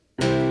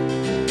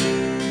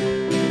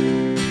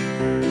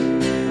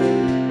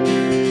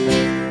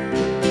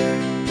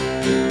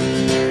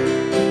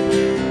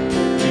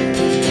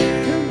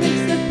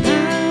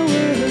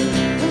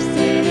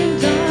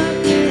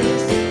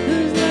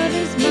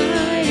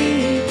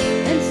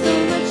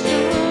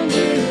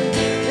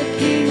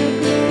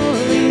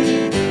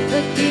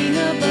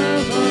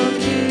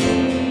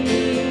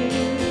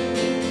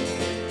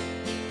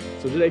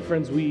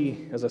friends,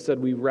 as I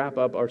said, we wrap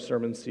up our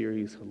sermon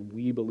series,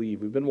 We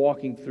Believe. We've been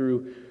walking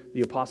through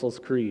the Apostles'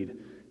 Creed,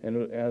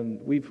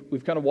 and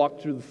we've kind of walked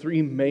through the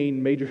three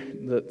major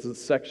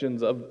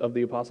sections of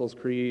the Apostles'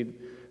 Creed,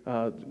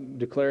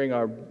 declaring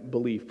our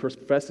belief,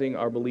 professing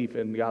our belief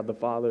in God the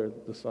Father,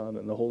 the Son,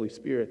 and the Holy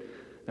Spirit.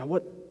 Now,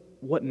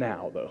 what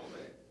now, though?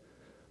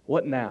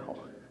 What now?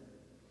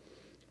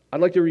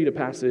 I'd like to read a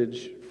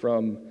passage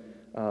from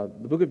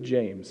the book of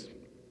James.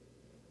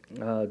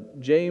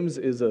 James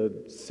is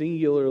a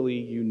singularly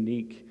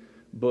unique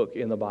book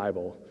in the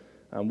Bible.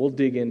 We'll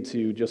dig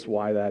into just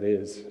why that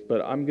is.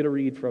 But I'm going to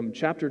read from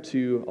chapter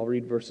 2. I'll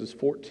read verses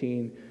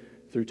 14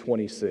 through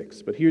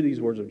 26. But hear these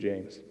words of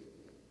James.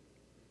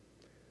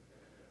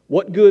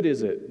 What good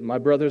is it, my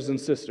brothers and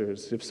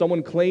sisters, if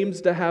someone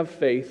claims to have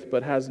faith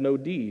but has no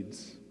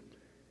deeds?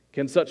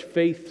 Can such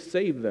faith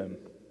save them?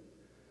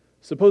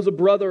 Suppose a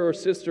brother or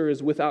sister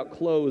is without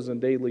clothes and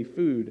daily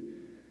food.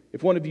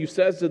 If one of you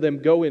says to them,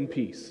 "Go in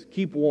peace,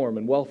 keep warm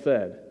and well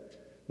fed,"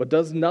 but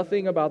does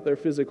nothing about their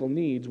physical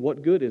needs,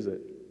 what good is it?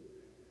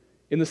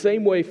 In the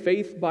same way,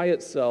 faith by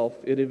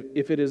itself,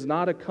 if it is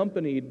not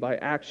accompanied by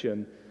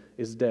action,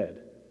 is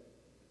dead.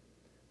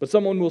 But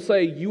someone will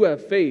say, "You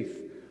have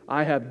faith,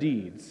 I have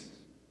deeds."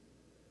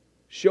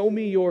 Show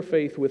me your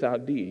faith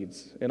without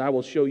deeds, and I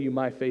will show you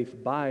my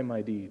faith by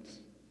my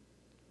deeds.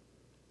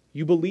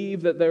 You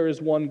believe that there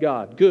is one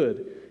God.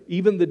 Good.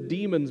 Even the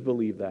demons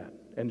believe that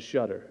and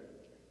shudder.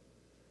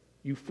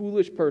 You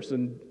foolish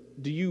person,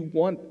 do you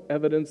want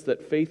evidence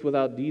that faith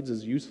without deeds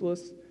is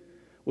useless?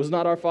 Was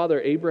not our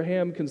father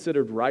Abraham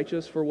considered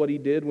righteous for what he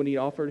did when he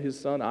offered his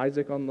son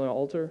Isaac on the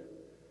altar?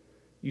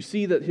 You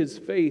see that his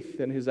faith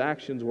and his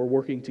actions were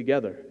working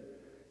together,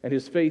 and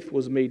his faith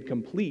was made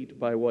complete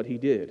by what he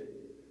did.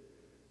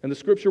 And the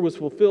scripture was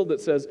fulfilled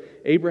that says,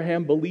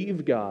 Abraham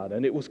believed God,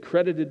 and it was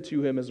credited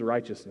to him as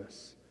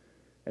righteousness,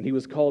 and he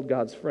was called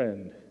God's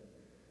friend.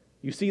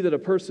 You see that a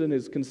person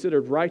is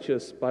considered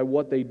righteous by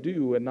what they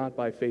do and not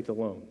by faith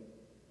alone.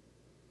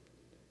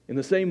 In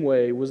the same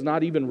way, was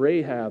not even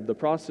Rahab, the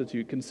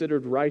prostitute,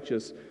 considered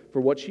righteous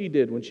for what she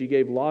did when she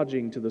gave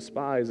lodging to the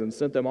spies and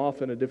sent them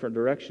off in a different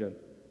direction?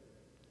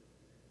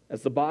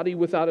 As the body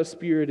without a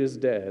spirit is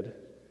dead,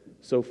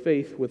 so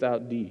faith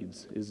without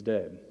deeds is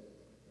dead.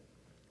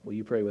 Will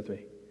you pray with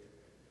me?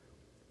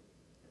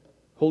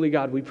 Holy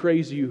God, we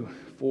praise you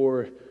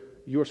for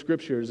your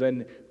scriptures,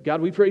 and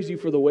God, we praise you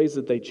for the ways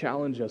that they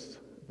challenge us,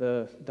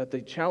 that they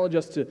challenge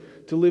us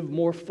to live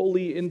more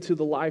fully into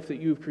the life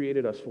that you've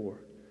created us for.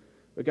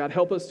 But God,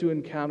 help us to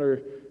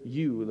encounter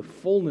you, the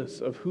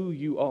fullness of who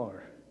you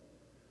are.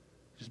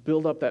 Just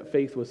build up that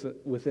faith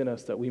within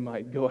us that we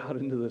might go out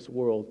into this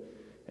world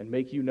and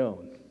make you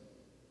known.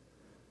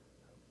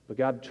 But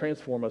God,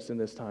 transform us in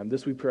this time.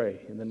 This we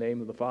pray in the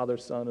name of the Father,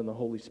 Son, and the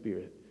Holy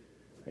Spirit.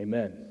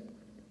 Amen.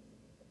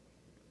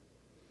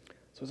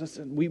 So as I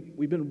said,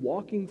 we've been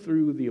walking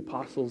through the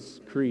Apostles'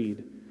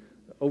 Creed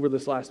over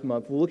this last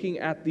month, looking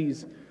at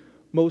these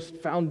most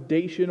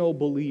foundational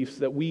beliefs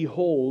that we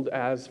hold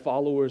as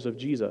followers of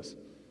Jesus.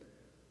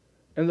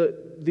 And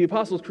the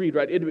Apostles' Creed,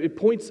 right, it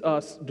points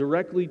us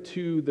directly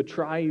to the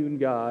triune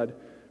God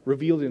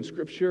revealed in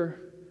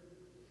Scripture.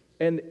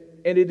 And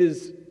it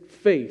is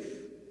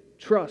faith,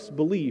 trust,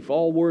 belief,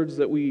 all words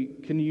that we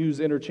can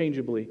use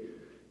interchangeably.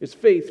 It's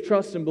faith,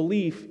 trust, and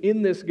belief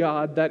in this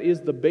God that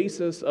is the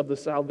basis of the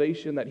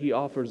salvation that He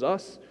offers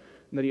us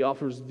and that He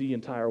offers the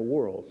entire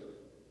world.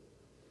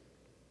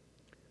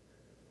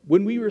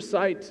 When we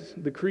recite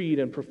the Creed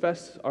and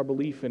profess our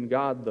belief in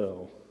God,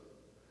 though,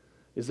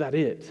 is that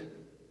it?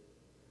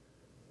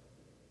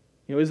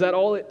 Is that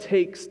all it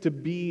takes to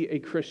be a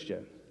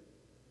Christian?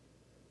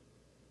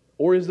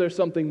 Or is there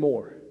something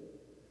more?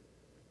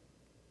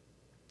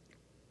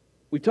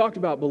 We talked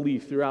about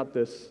belief throughout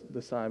this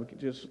time,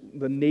 just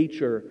the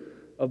nature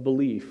of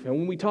belief. And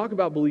when we talk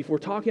about belief, we're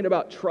talking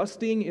about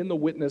trusting in the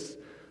witness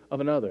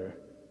of another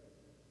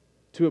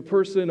to a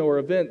person or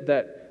event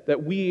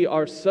that we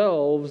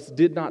ourselves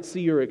did not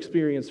see or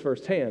experience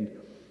firsthand.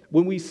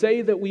 When we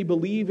say that we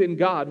believe in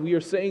God, we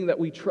are saying that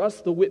we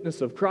trust the witness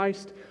of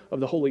Christ, of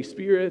the Holy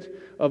Spirit,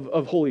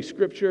 of Holy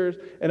Scriptures,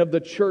 and of the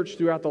church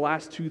throughout the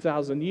last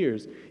 2,000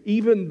 years,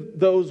 even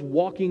those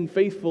walking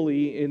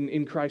faithfully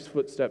in Christ's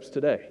footsteps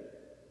today.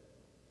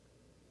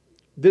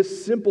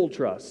 This simple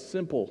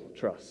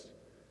trust,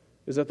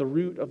 is at the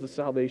root of the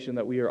salvation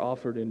that we are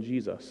offered in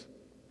Jesus.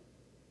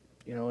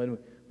 And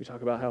we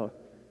talk about how,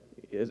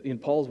 in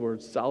Paul's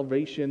words,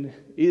 salvation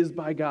is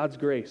by God's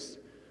grace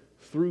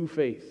through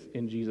faith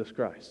in Jesus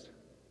Christ.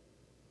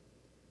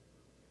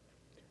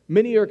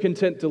 Many are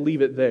content to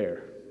leave it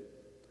there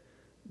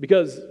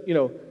because,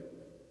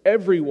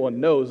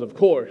 everyone knows, of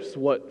course,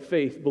 what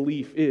faith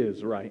belief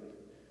is, right?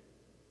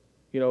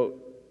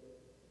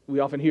 We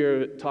often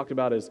hear it talked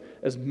about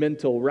as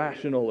mental,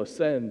 rational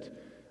assent,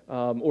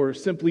 or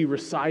simply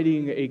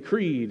reciting a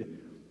creed,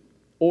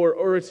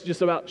 or it's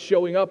just about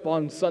showing up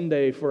on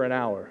Sunday for an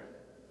hour.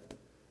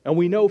 And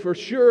we know for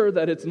sure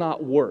that it's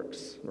not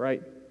works,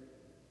 right?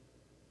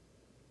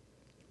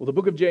 Well, the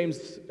book of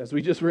James, as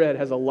we just read,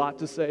 has a lot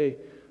to say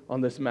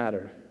on this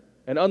matter.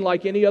 And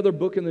unlike any other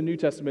book in the New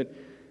Testament,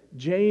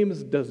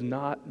 James does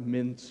not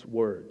mince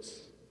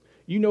words.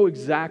 You know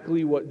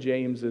exactly what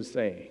James is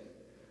saying.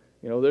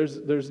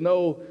 There's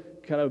no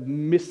kind of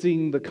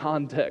missing the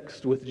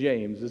context with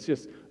James. It's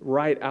just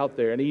right out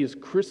there. And he is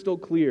crystal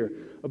clear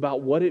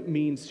about what it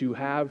means to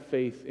have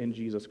faith in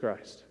Jesus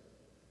Christ.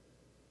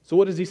 So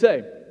what does he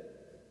say?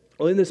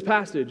 Well, in this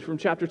passage from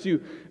chapter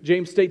 2,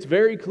 James states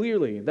very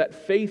clearly that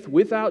faith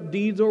without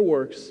deeds or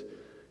works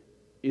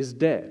is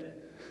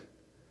dead.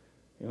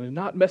 He's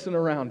not messing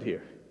around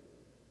here.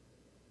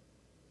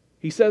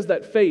 He says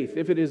that faith,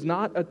 if it is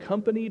not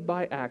accompanied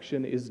by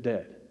action, is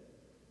dead.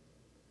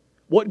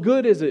 What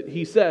good is it,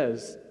 he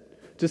says,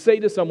 to say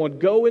to someone,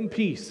 go in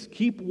peace,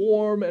 keep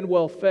warm and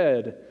well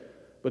fed,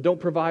 but don't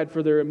provide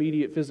for their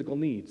immediate physical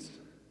needs?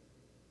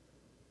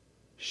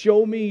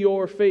 Show me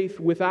your faith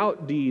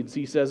without deeds,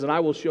 he says, and I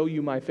will show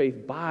you my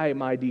faith by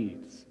my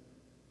deeds.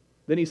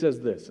 Then he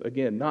says this,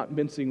 again, not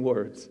mincing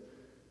words.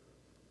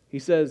 He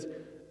says,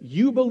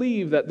 you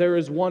believe that there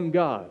is one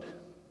God.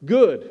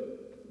 Good,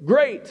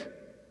 great.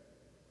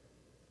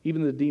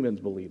 Even the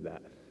demons believe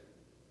that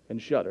and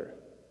shudder.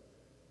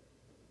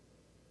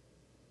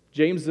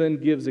 James then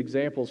gives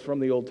examples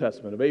from the Old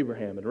Testament of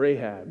Abraham and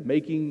Rahab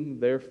making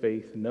their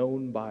faith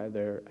known by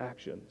their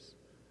actions.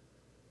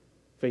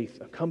 Faith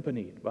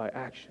accompanied by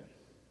action.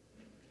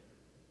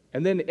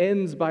 And then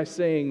ends by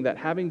saying that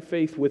having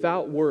faith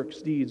without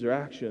works, deeds, or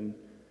action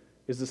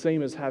is the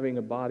same as having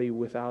a body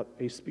without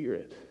a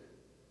spirit.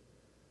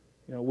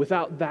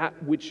 Without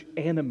that which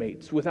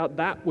animates, without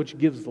that which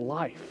gives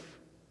life.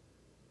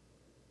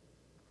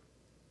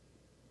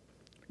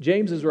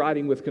 James is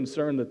writing with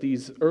concern that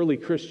these early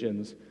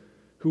Christians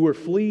who were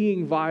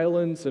fleeing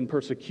violence and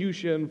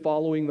persecution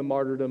following the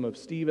martyrdom of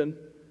Stephen,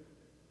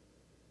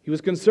 he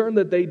was concerned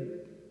that they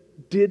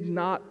did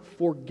not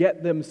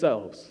forget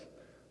themselves,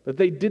 that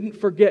they didn't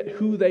forget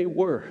who they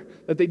were,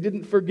 that they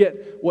didn't forget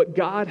what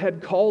God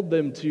had called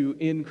them to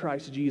in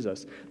Christ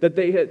Jesus, that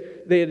they had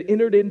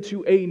entered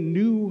into a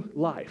new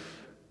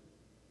life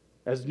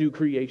as new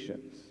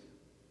creations.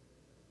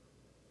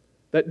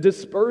 That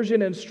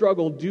dispersion and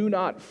struggle do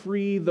not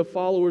free the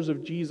followers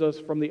of Jesus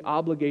from the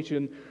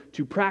obligation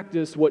to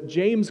practice what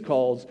James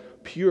calls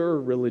pure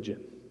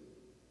religion,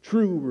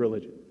 true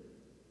religion.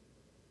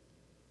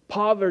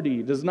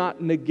 Poverty does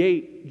not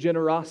negate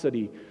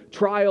generosity.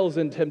 Trials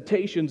and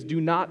temptations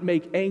do not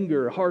make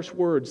anger, harsh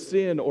words,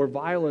 sin, or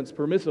violence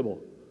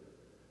permissible.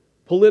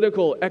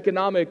 Political,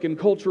 economic, and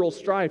cultural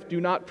strife do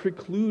not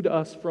preclude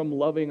us from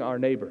loving our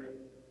neighbor.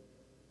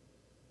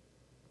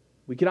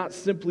 We cannot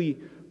simply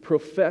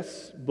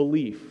profess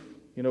belief,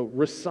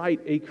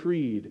 recite a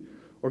creed,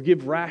 or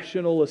give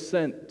rational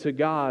assent to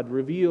God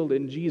revealed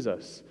in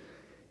Jesus.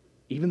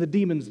 Even the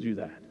demons do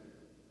that.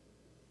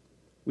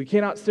 We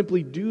cannot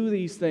simply do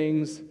these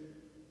things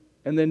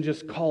and then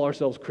just call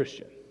ourselves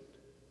Christian.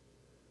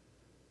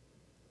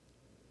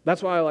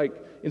 That's why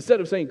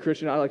instead of saying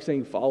Christian, I like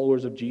saying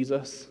followers of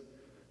Jesus,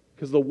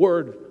 because the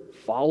word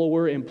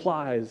follower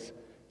implies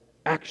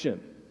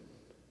action.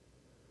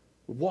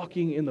 We're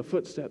walking in the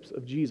footsteps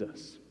of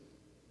Jesus.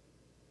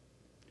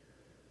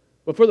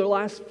 But for the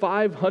last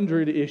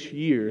 500-ish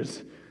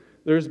years,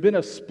 there's been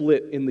a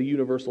split in the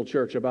universal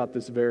church about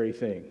this very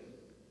thing.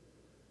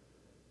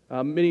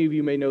 Many of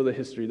you may know the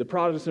history. The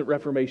Protestant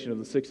Reformation of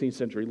the 16th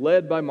century,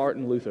 led by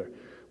Martin Luther,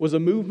 was a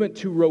movement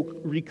to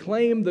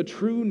reclaim the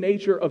true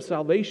nature of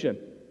salvation,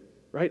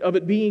 right? Of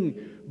it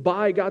being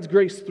by God's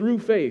grace through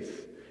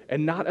faith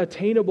and not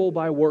attainable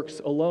by works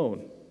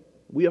alone.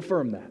 We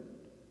affirm that.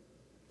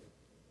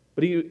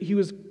 But he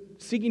was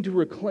seeking to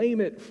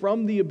reclaim it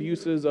from the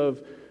abuses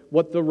of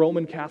what the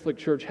Roman Catholic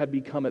Church had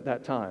become at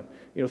that time.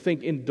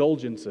 Think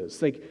indulgences.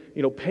 Think,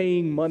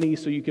 paying money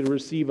so you can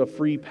receive a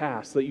free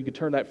pass, so that you could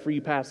turn that free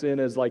pass in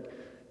as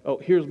oh,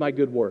 here's my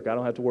good work. I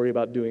don't have to worry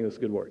about doing this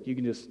good work. You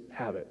can just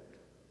have it.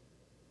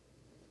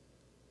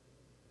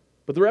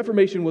 But the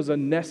Reformation was a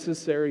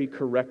necessary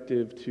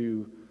corrective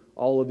to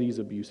all of these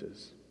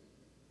abuses.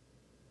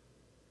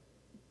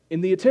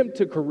 In the attempt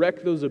to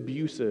correct those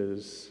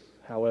abuses,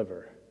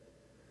 however,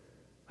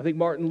 I think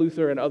Martin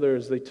Luther and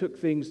others, they took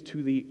things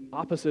to the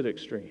opposite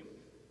extreme,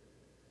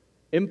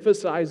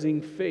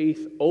 emphasizing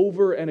faith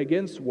over and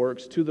against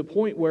works to the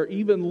point where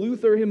even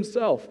Luther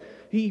himself,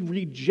 he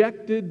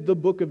rejected the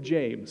book of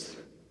James.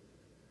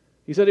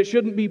 He said it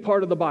shouldn't be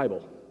part of the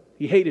Bible.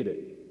 He hated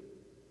it.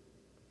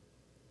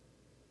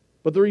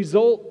 But the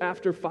result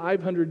after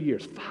 500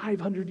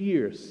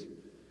 years,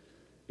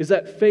 is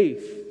that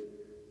faith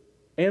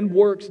and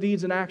works,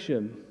 deeds, and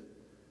action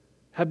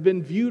have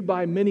been viewed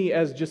by many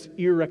as just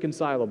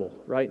irreconcilable,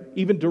 right?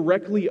 Even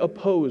directly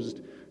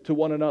opposed to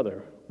one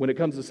another when it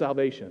comes to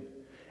salvation.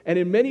 And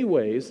in many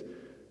ways,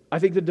 I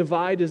think the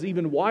divide is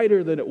even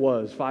wider than it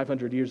was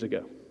 500 years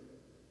ago.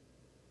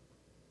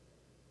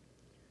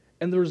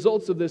 And the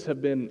results of this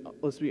have been,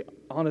 let's be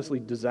honestly,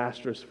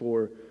 disastrous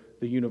for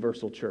the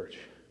universal church,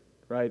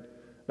 right?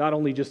 Not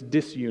only just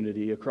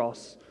disunity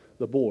across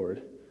the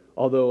board,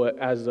 although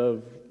as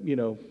of,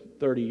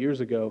 30 years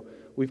ago,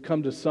 we've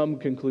come to some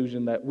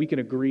conclusion that we can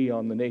agree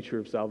on the nature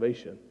of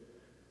salvation.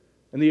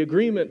 And the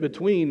agreement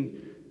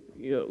between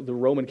the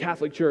Roman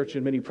Catholic Church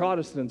and many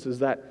Protestants is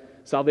that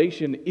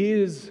salvation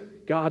is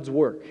God's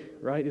work,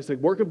 right? It's the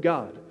work of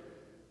God,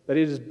 that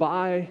it is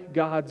by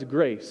God's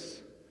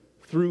grace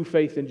through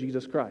faith in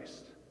Jesus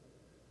Christ.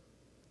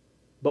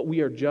 But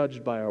we are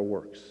judged by our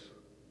works.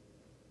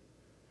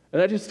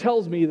 And that just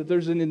tells me that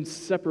there's an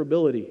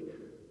inseparability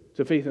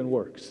to faith and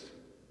works.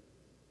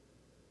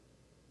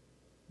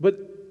 But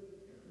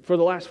for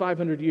the last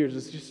 500 years,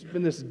 it's just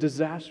been this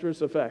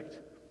disastrous effect.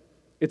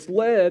 It's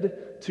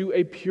led to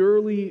a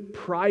purely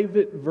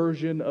private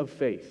version of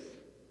faith.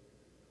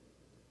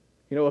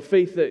 A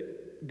faith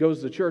that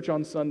goes to church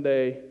on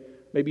Sunday,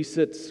 maybe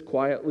sits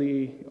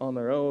quietly on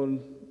their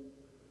own.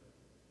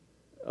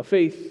 A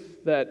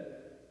faith that,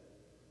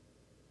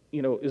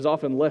 is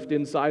often left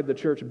inside the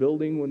church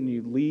building when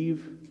you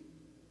leave.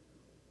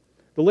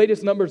 The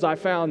latest numbers I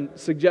found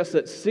suggest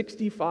that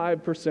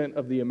 65%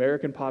 of the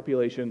American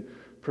population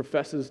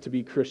professes to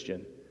be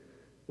Christian,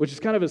 which is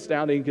kind of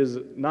astounding because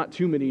not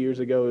too many years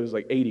ago it was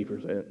like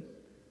 80%.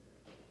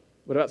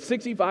 But about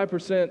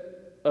 65%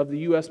 of the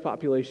U.S.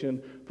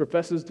 population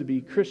professes to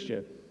be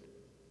Christian.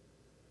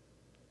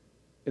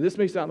 And this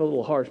may sound a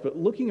little harsh, but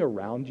looking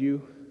around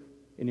you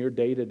in your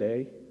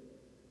day-to-day,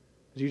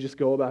 as you just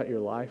go about your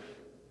life,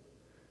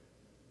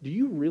 do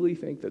you really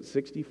think that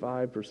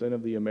 65%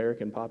 of the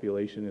American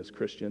population is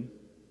Christian?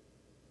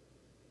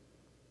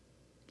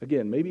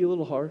 Again, maybe a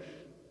little harsh,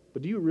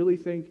 but do you really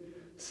think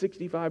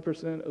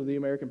 65% of the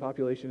American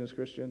population is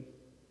Christian?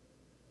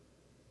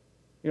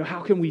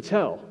 How can we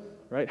tell,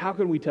 right? How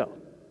can we tell?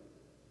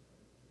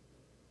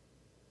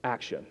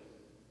 Action.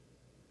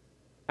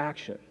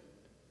 Action.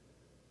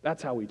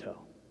 That's how we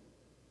tell.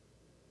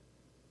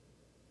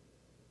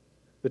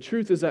 The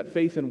truth is that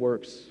faith and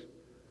works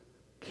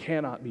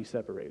cannot be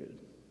separated.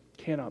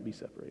 Cannot be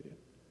separated.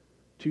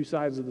 Two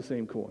sides of the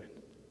same coin.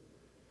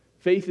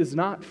 Faith is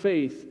not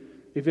faith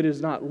if it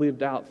is not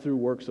lived out through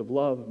works of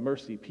love,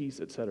 mercy, peace,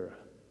 etc.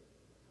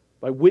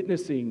 By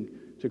witnessing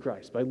to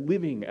Christ, by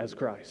living as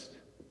Christ.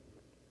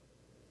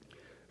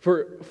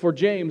 For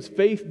James,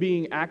 faith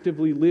being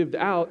actively lived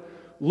out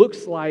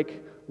looks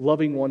like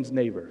loving one's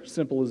neighbor.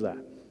 Simple as that.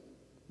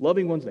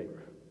 Loving one's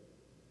neighbor.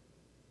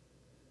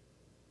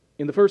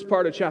 In the first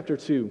part of chapter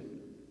 2,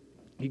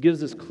 he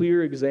gives this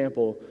clear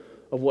example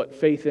of what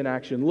faith in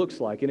action looks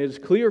like. And it is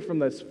clear from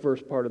this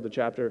first part of the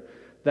chapter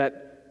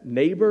that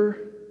neighbor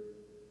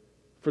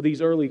for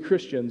these early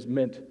Christians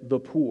meant the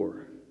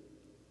poor.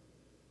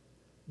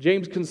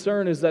 James'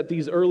 concern is that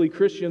these early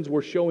Christians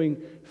were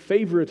showing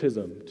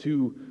favoritism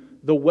to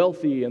the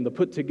wealthy and the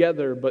put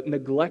together, but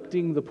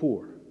neglecting the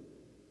poor.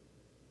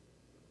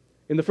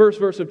 In the first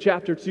verse of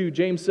chapter 2,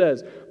 James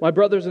says, "My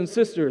brothers and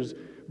sisters,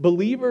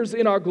 believers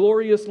in our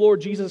glorious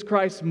Lord Jesus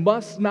Christ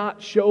must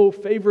not show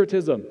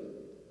favoritism."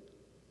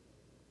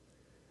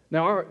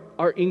 Now,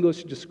 our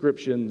English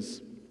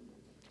descriptions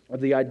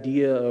of the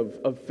idea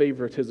of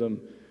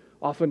favoritism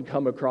often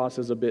come across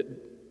as a bit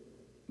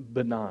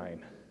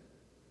benign,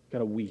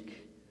 kind of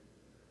weak.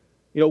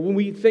 When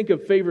we think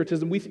of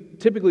favoritism, we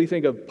typically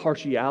think of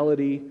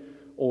partiality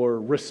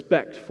or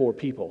respect for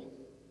people.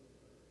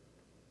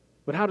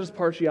 But how does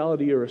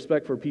partiality or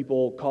respect for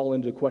people call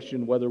into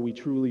question whether we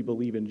truly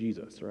believe in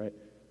Jesus, right?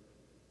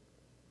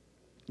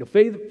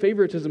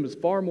 Favoritism is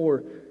far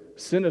more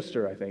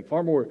sinister, I think,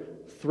 far more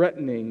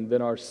threatening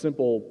than our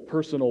simple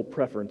personal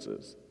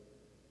preferences.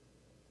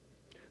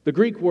 The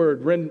Greek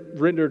word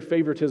rendered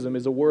favoritism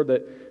is a word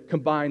that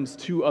combines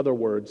two other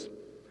words.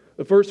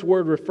 The first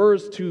word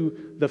refers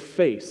to the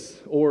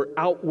face or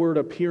outward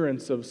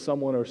appearance of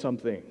someone or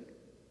something.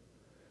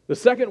 The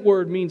second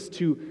word means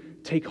to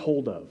take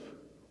hold of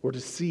or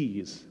to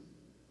seize.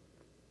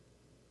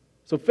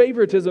 So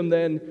favoritism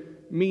then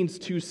means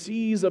to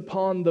seize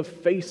upon the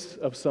face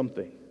of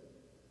something.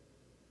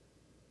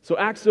 So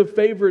acts of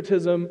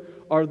favoritism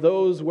are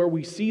those where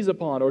we seize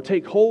upon or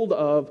take hold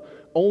of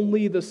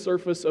only the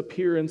surface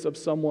appearance of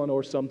someone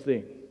or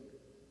something.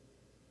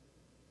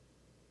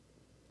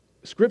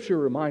 Scripture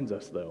reminds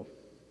us, though,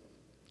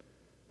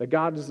 that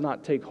God does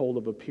not take hold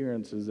of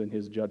appearances in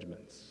His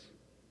judgments.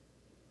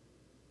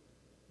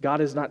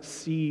 God is not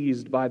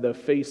seized by the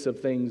face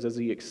of things as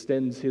He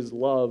extends His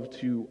love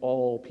to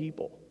all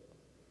people.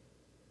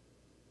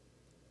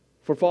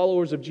 For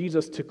followers of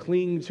Jesus to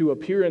cling to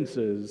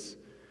appearances,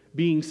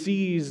 being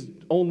seized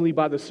only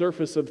by the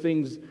surface of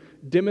things,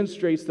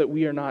 demonstrates that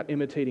we are not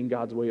imitating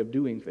God's way of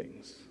doing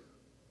things.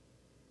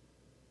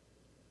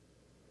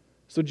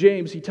 So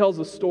James, he tells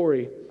a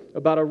story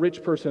about a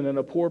rich person and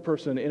a poor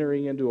person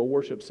entering into a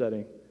worship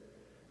setting,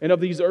 and of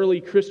these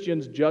early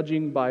Christians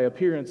judging by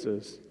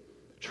appearances,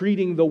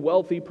 treating the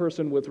wealthy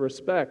person with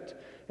respect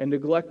and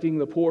neglecting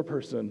the poor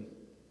person.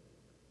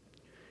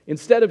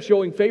 Instead of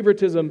showing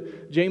favoritism,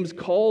 James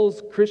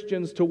calls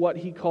Christians to what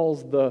he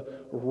calls the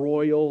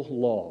royal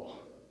law,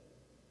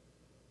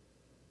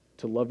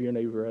 to love your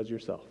neighbor as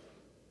yourself.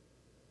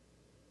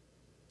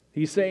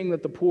 He's saying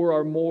that the poor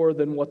are more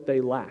than what they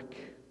lack,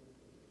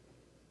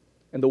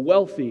 and the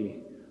wealthy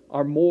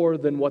are more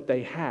than what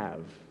they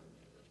have.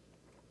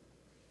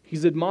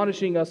 He's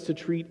admonishing us to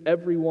treat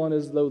everyone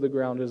as though the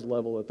ground is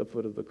level at the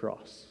foot of the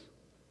cross.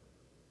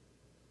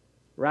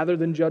 Rather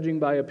than judging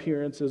by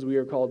appearances, we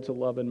are called to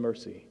love and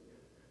mercy.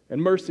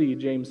 And mercy,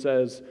 James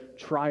says,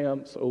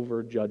 triumphs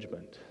over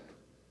judgment.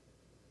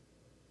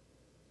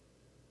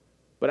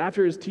 But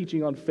after his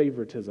teaching on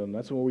favoritism,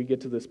 that's when we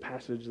get to this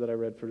passage that I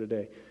read for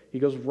today. He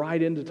goes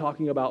right into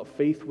talking about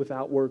faith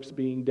without works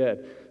being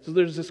dead. So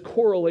there's this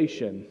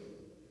correlation,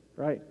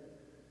 right?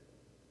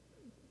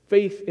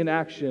 Faith in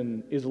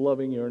action is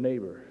loving your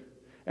neighbor.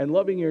 And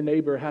loving your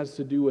neighbor has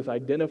to do with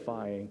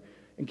identifying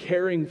and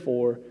caring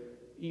for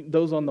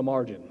those on the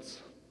margins.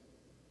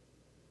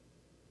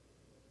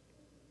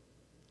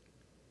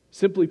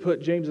 Simply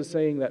put, James is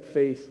saying that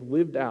faith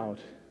lived out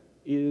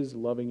is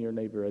loving your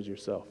neighbor as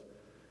yourself.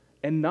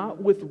 And not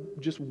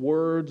with just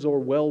words or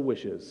well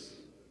wishes,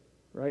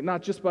 right?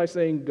 Not just by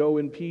saying, go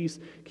in peace,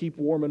 keep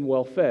warm and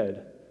well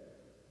fed,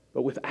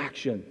 but with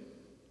action.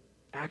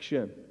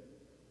 Action.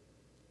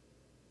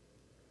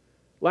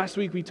 Last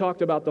week we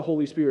talked about the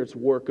Holy Spirit's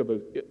work of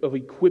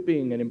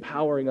equipping and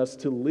empowering us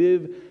to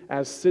live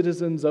as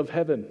citizens of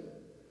heaven.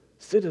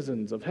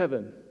 Citizens of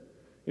heaven.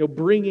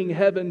 Bringing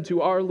heaven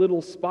to our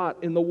little spot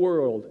in the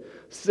world,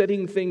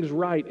 setting things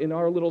right in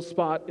our little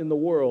spot in the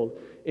world,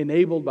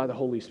 enabled by the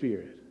Holy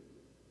Spirit.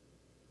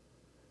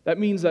 That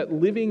means that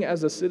living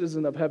as a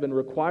citizen of heaven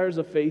requires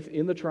a faith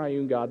in the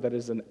triune God that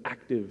is an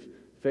active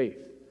faith,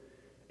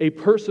 a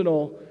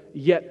personal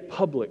yet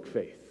public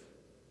faith,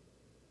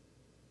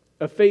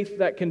 a faith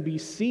that can be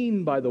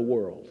seen by the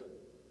world,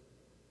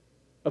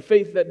 a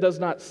faith that does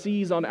not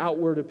seize on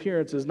outward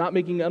appearances, not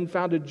making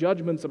unfounded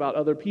judgments about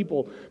other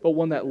people, but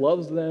one that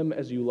loves them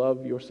as you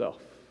love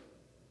yourself,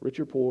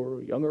 rich or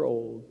poor, young or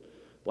old,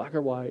 black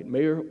or white,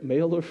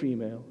 male or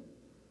female.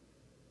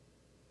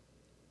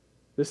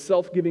 This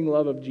self-giving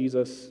love of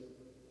Jesus,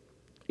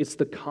 it's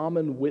the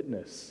common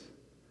witness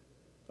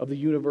of the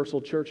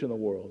universal church in the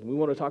world. We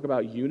want to talk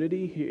about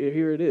unity.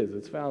 Here it is.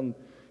 It's found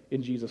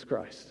in Jesus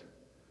Christ.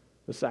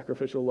 The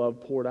sacrificial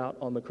love poured out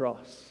on the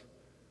cross,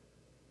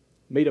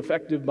 made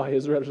effective by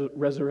his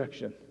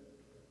resurrection.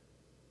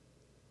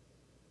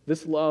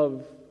 This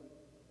love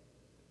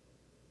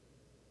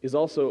is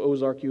also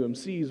Ozark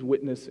UMC's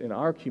witness in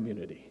our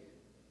community.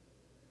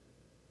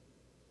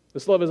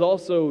 This love is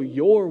also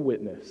your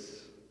witness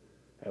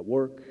at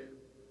work,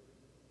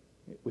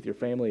 with your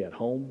family at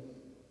home,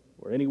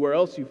 or anywhere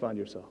else you find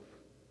yourself.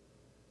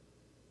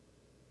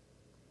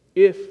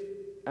 If,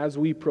 as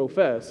we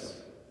profess,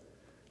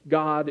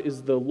 God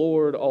is the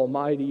Lord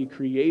Almighty,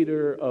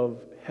 creator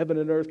of heaven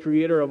and earth,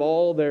 creator of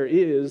all there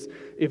is,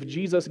 if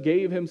Jesus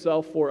gave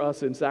himself for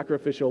us in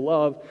sacrificial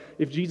love,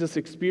 if Jesus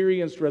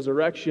experienced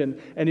resurrection,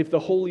 and if the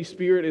Holy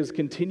Spirit is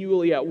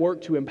continually at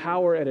work to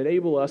empower and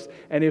enable us,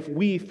 and if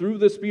we, through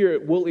the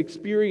Spirit, will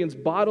experience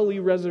bodily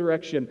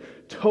resurrection,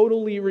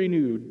 totally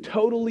renewed,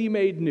 totally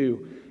made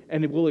new,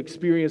 and will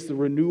experience the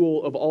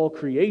renewal of all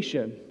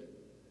creation,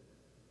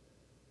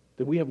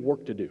 then we have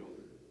work to do,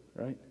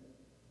 right?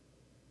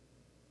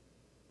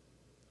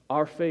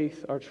 Our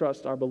faith, our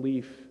trust, our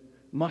belief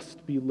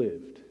must be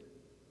lived.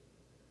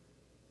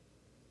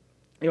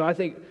 I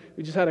think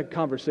we just had a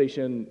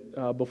conversation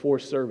before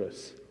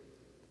service,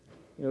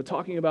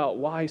 talking about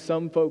why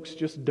some folks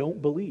just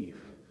don't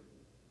believe.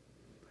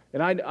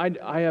 And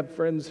I have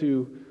friends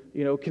who,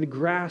 can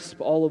grasp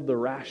all of the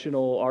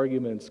rational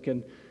arguments,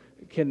 can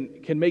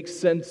make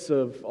sense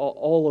of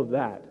all of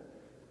that.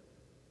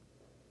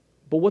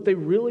 But what they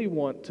really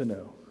want to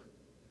know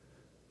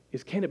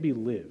is, can it be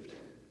lived?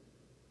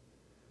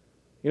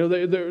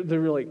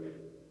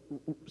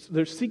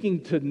 They're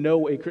seeking to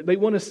know they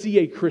want to see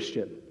a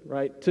Christian,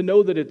 right? To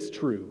know that it's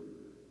true.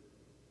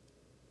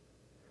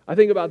 I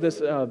think about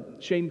this,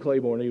 Shane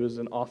Claiborne. He was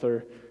an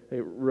author. He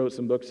wrote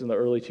some books in the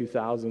early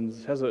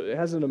 2000s.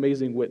 Has an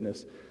amazing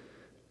witness.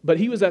 But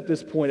he was at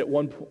this point at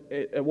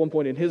one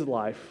point in his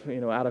life,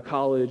 out of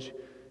college,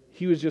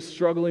 he was just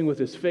struggling with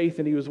his faith,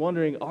 and he was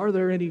wondering, are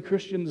there any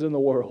Christians in the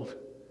world?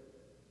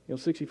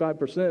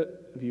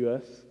 65% of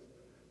U.S.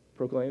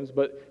 proclaims,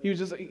 but he was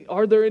just,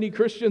 are there any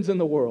Christians in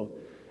the world?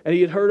 And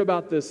he had heard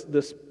about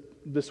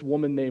this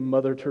woman named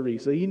Mother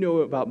Teresa. He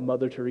knew about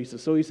Mother Teresa,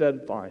 so he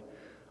said, fine,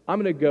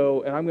 I'm going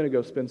to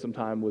go spend some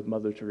time with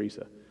Mother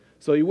Teresa.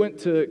 So he went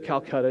to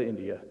Calcutta,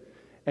 India,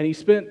 and he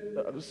spent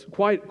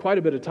quite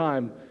a bit of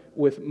time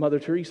with Mother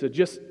Teresa,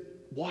 just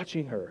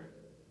watching her,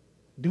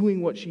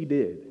 doing what she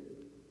did.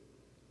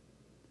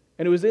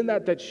 And it was in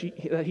that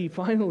he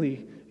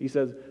finally, he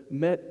says,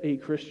 met a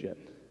Christian.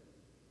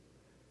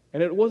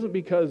 And it wasn't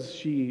because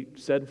she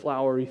said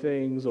flowery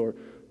things or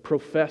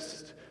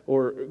professed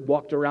or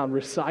walked around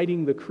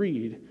reciting the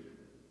creed,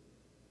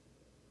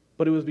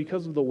 but it was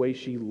because of the way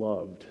she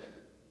loved,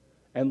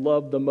 and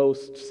loved the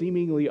most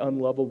seemingly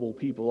unlovable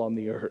people on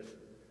the earth.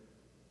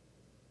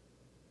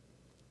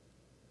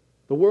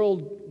 The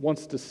world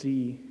wants to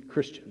see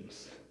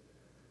Christians,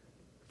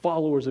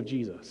 followers of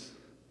Jesus.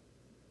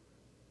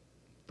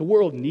 The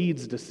world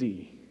needs to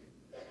see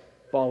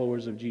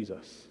followers of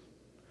Jesus.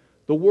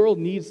 The world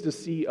needs to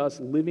see us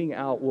living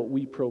out what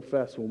we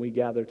profess when we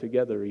gather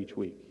together each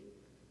week.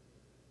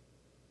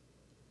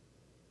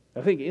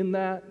 I think in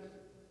that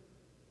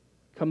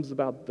comes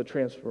about the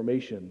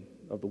transformation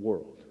of the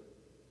world.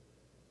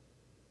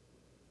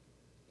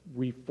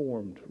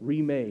 Reformed,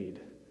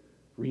 remade,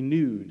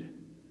 renewed.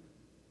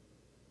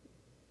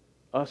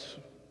 Us,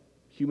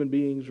 human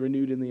beings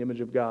renewed in the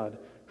image of God,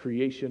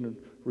 creation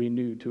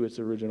renewed to its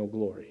original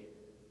glory.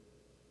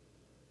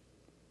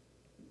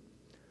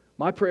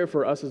 My prayer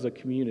for us as a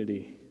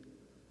community,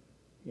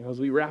 as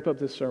we wrap up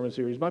this sermon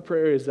series, my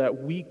prayer is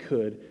that we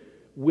could,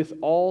 with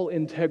all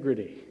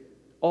integrity,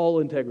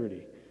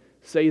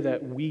 say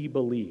that we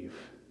believe.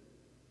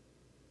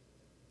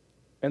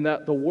 And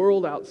that the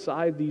world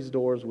outside these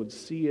doors would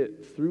see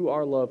it through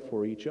our love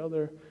for each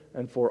other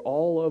and for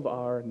all of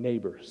our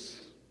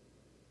neighbors.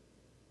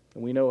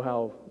 And we know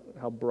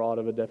how broad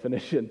of a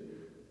definition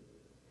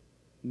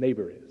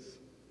neighbor is.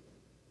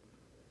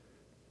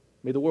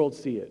 May the world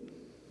see it.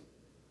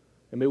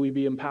 And may we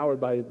be empowered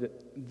by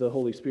the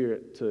Holy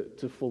Spirit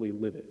to fully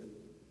live it.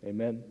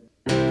 Amen.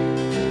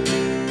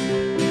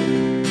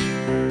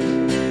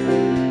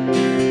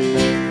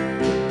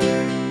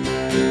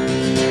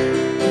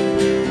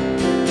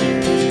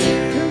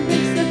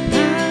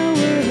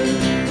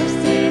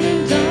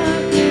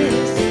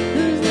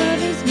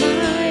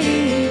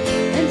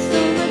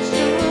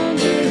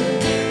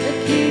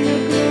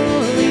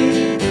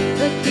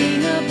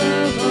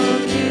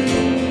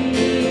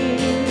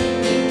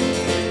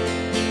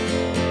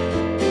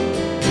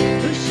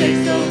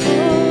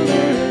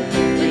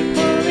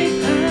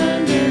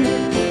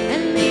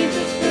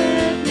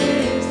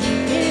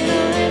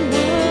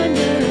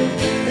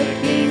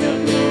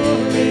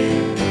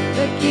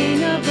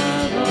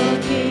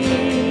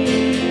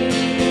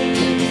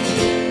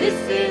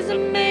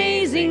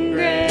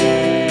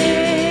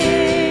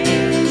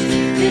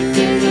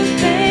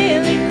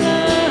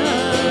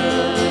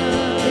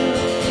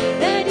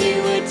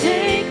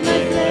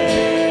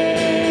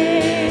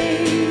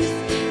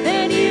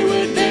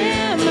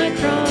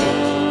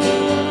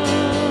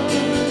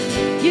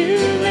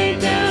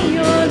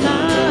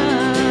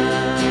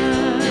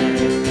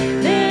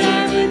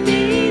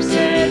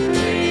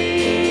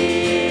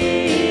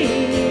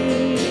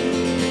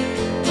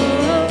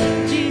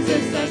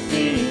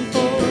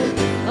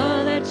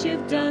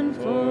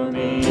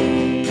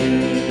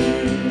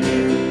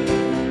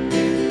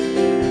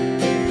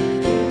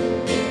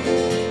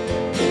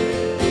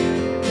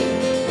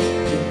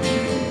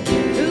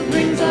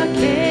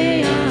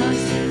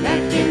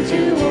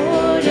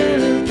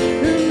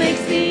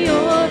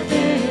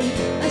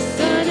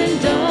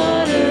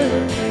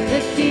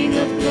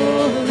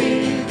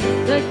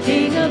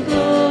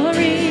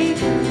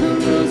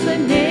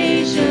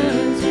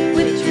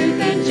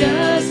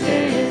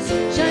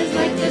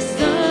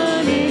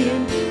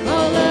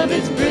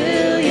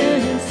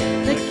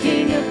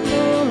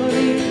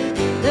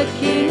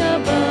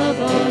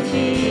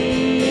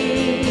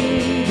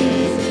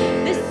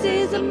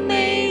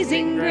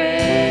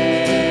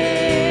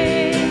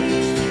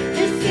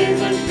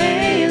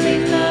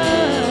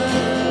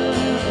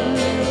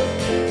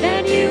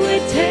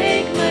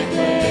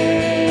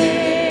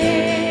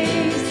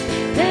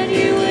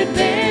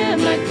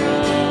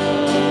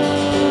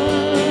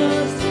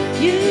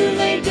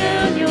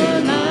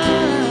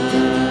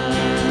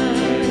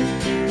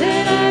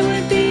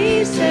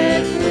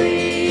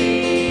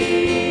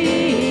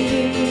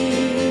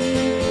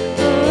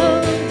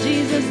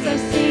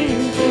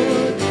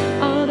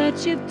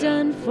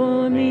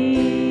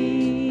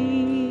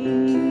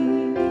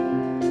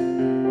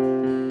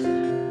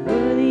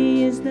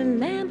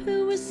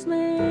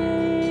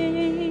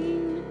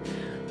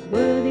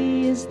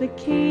 The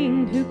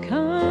King who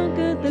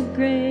conquered the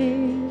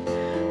grave.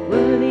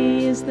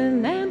 Worthy is the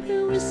Lamb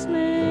who was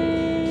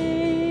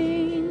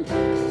slain.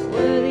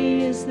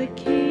 Worthy is the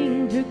King.